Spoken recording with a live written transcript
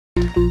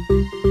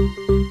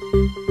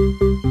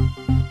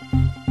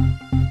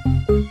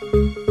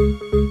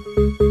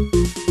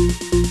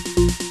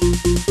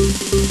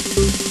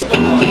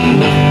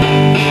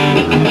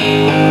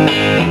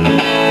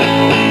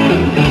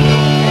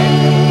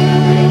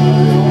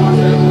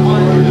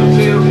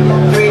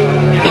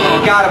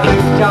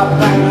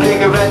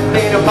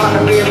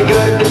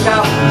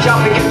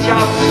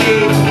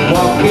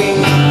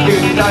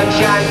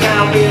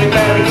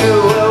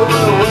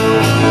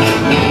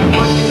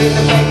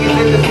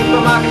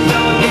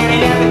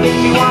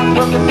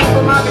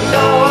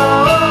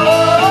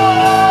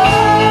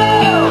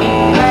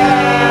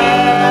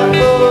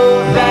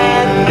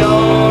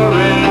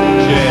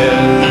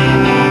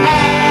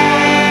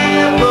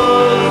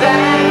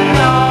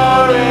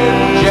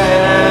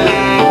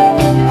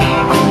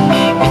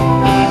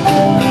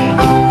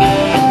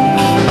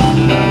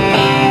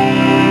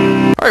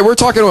We're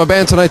talking to a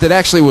band tonight that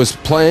actually was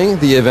playing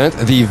the event,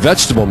 the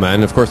Vegetable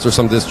Men. Of course, there's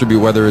some dispute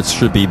whether it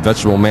should be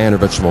Vegetable Man or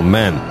Vegetable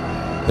Men.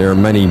 There are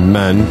many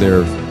men.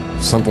 They're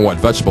somewhat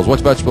vegetables. What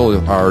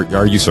vegetable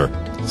are you, sir?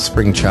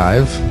 Spring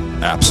chive.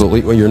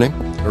 Absolutely. What's your name?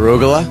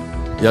 Arugula.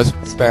 Yes.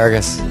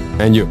 Asparagus.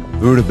 And you?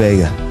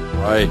 Rutabaga.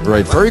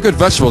 Right. Very good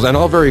vegetables, and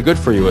all very good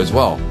for you as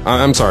well.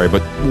 I'm sorry,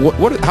 but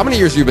how many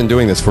years have you been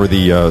doing this for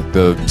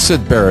the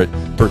Syd Barrett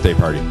birthday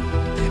party?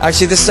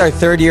 Actually, this is our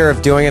third year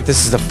of doing it.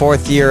 This is the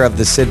fourth year of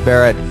the Syd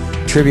Barrett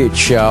tribute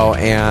show,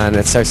 and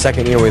it's our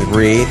second year with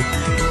Reed.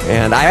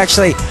 And I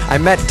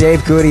met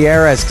Dave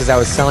Gutierrez because I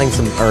was selling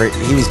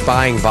he was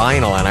buying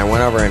vinyl, and I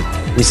went over and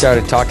we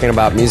started talking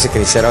about music,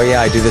 and he said, "Oh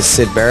yeah, I do this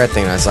Syd Barrett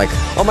thing." And I was like,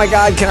 "Oh my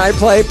God, can I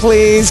play,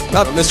 please?"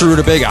 Mr.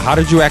 Rutabaga, how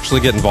did you actually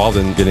get involved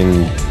in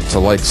getting to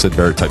like Syd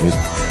Barrett type music?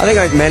 I think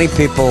like many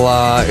people,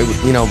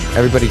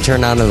 everybody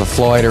turned on to the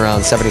Floyd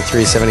around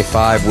 73,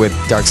 75 with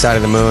Dark Side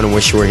of the Moon and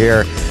Wish You Were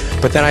Here.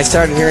 But then I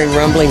started hearing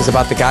rumblings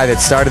about the guy that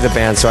started the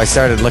band, so I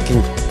started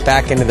looking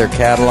back into their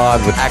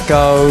catalog with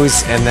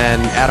Echoes, and then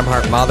Adam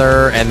Hart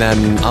Mother, and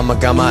then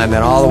Ummagumma, and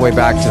then all the way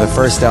back to the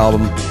first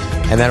album.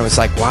 And then it was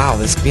like, wow,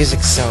 this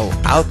music's so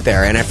out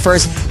there. And at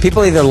first,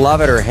 people either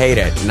love it or hate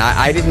it. And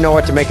I didn't know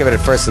what to make of it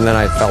at first, and then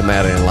I fell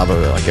mad in love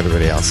with it like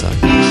everybody else. So.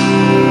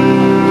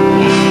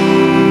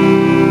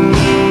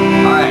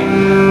 Alright,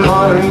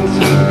 cornering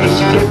sweet fish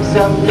chips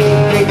up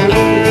big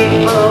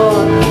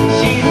people.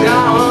 She's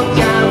on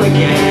time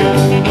again.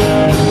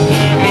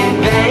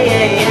 And then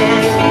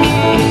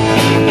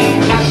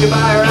after by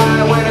her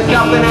eye when I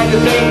stop and I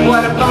just think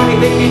what a funny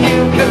thing you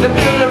do, cause I'm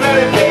feeling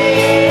very big.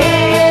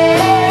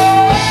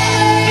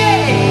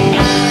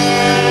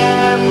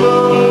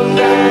 Apples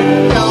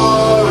and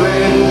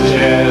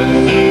oranges.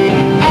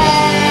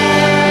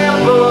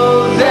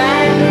 Apples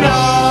and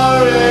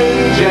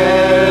oranges.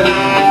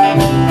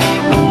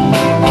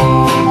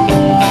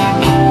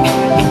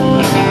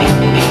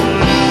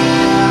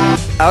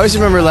 I always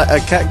remember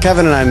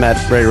Kevin and I met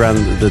right around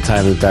the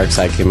time the Dark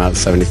Side came out,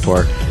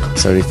 74,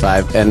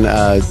 75. And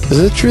is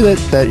it true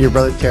that your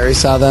brother Terry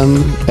saw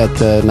them at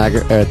the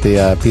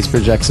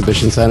Peacebridge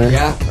Exhibition Center?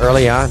 Yeah,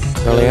 early on.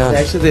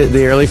 Actually,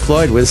 the early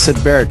Floyd with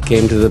Syd Barrett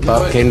came to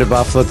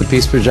Buffalo at the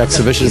Peacebridge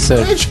Exhibition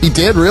Center. He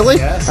did, really?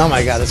 Yes. Oh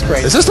my God, that's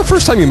great. Is this the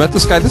first time you met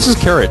this guy? This is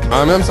Carrot.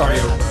 I'm sorry.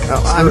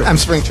 I'm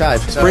Spring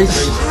Chive. Spring.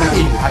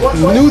 I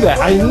knew that.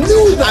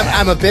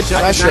 I'm a bit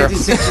fresher.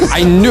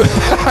 I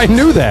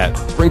knew that.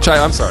 Spring Chive.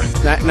 I'm sorry.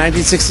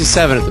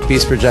 1967 at the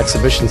Peacebridge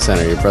Exhibition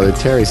Center. Your brother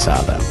Terry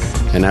saw them.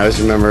 And I always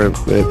remember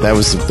that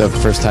was the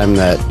first time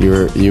that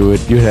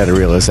you had a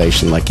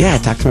realization, like, yeah, I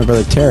talked to my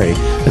brother Terry.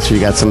 That's where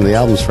you got some of the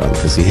albums from,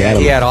 because he had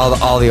them. He had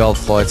all the old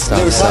Floyd stuff.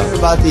 They were talking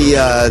about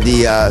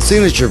the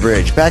signature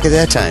bridge back at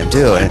that time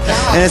too, and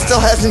it still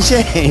hasn't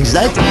changed.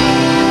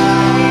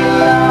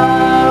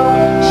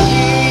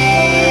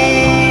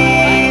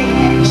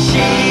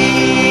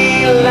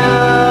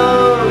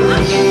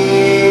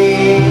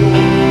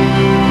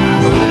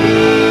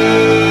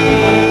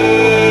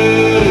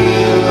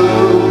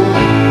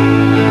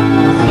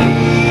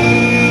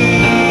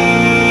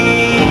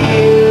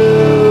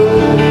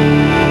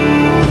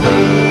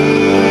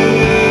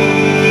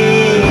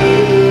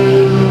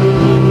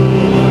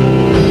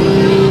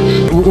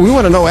 We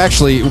want to know,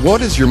 actually,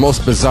 what is your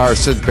most bizarre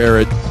Syd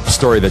Barrett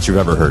story that you've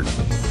ever heard?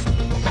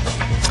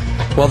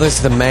 Well,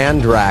 there's the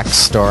Mandrax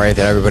story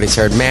that everybody's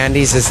heard.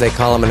 Mandies, as they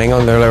call them in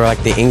England, they're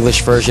like the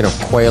English version of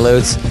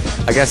Quaaludes.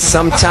 I guess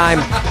sometime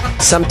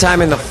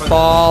in the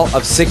fall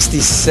of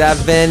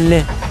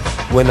 '67,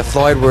 when the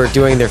Floyd were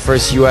doing their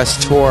first U.S.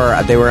 tour,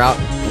 they were out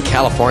in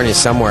California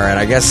somewhere, and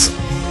I guess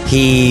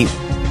he,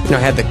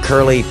 had the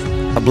curly,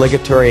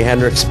 obligatory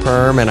Hendrix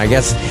perm, and I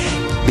guess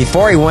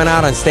before he went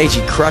out on stage,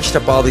 he crushed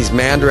up all these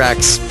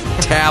Mandrax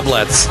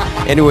tablets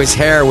into his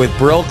hair with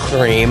Brill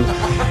cream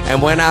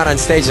and went out on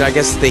stage, and I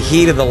guess the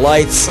heat of the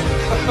lights,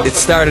 it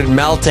started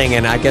melting,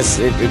 and I guess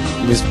it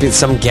was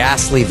some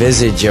ghastly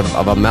visage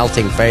of a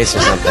melting face or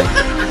something.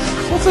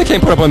 Well, if they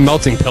can't put up on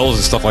melting pills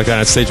and stuff like that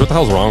on stage, what the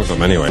hell's wrong with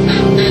them anyway?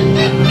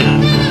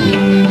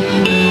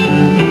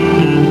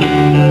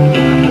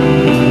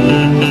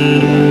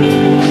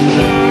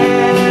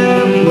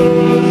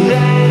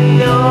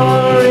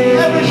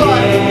 Everybody!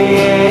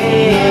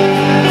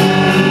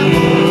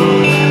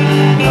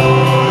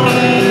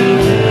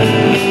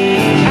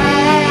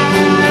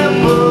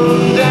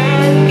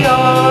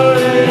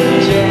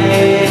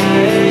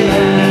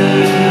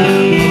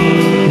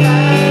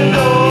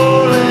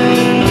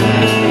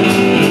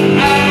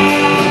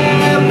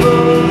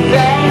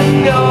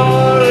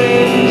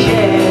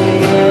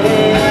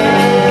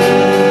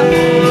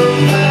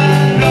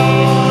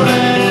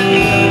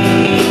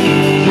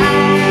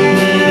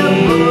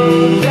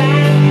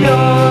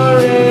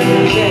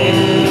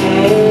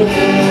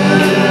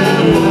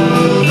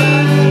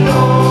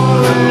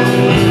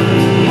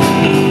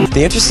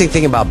 The interesting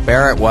thing about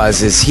Barrett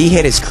is he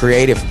hit his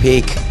creative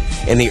peak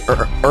in the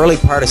early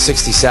part of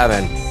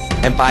 '67,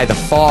 and by the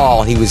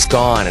fall he was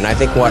gone. And I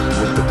think what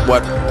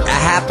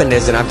happened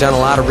is, and I've done a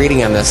lot of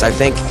reading on this, I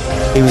think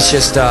he was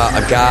just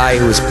a guy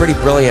who was pretty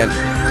brilliant,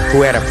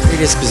 who had a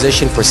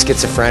predisposition for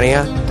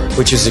schizophrenia,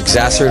 which was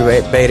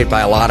exacerbated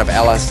by a lot of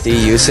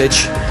LSD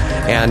usage.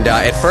 And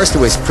at first it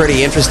was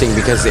pretty interesting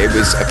because it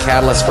was a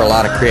catalyst for a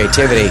lot of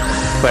creativity,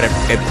 but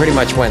it pretty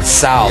much went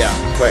south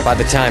by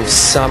the time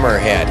summer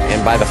hit,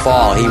 and by the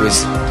fall he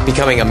was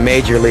becoming a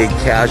major league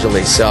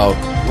casualty. So,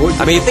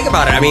 I mean, think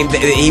about it. I mean,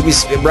 he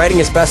was writing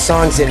his best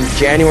songs in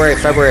January,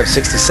 February of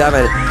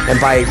 '67,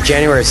 and by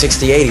January of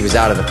 '68 he was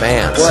out of the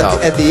band. Well,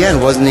 so. at the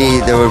end, wasn't he?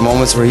 There were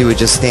moments where he would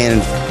just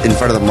stand in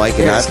front of the mic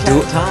and not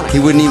do it. He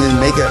wouldn't even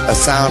make a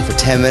sound for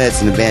 10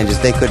 minutes, and the band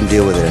they couldn't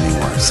deal with it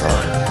anymore. So.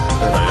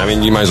 I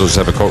mean, you might as well just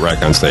have a coat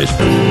rack on stage.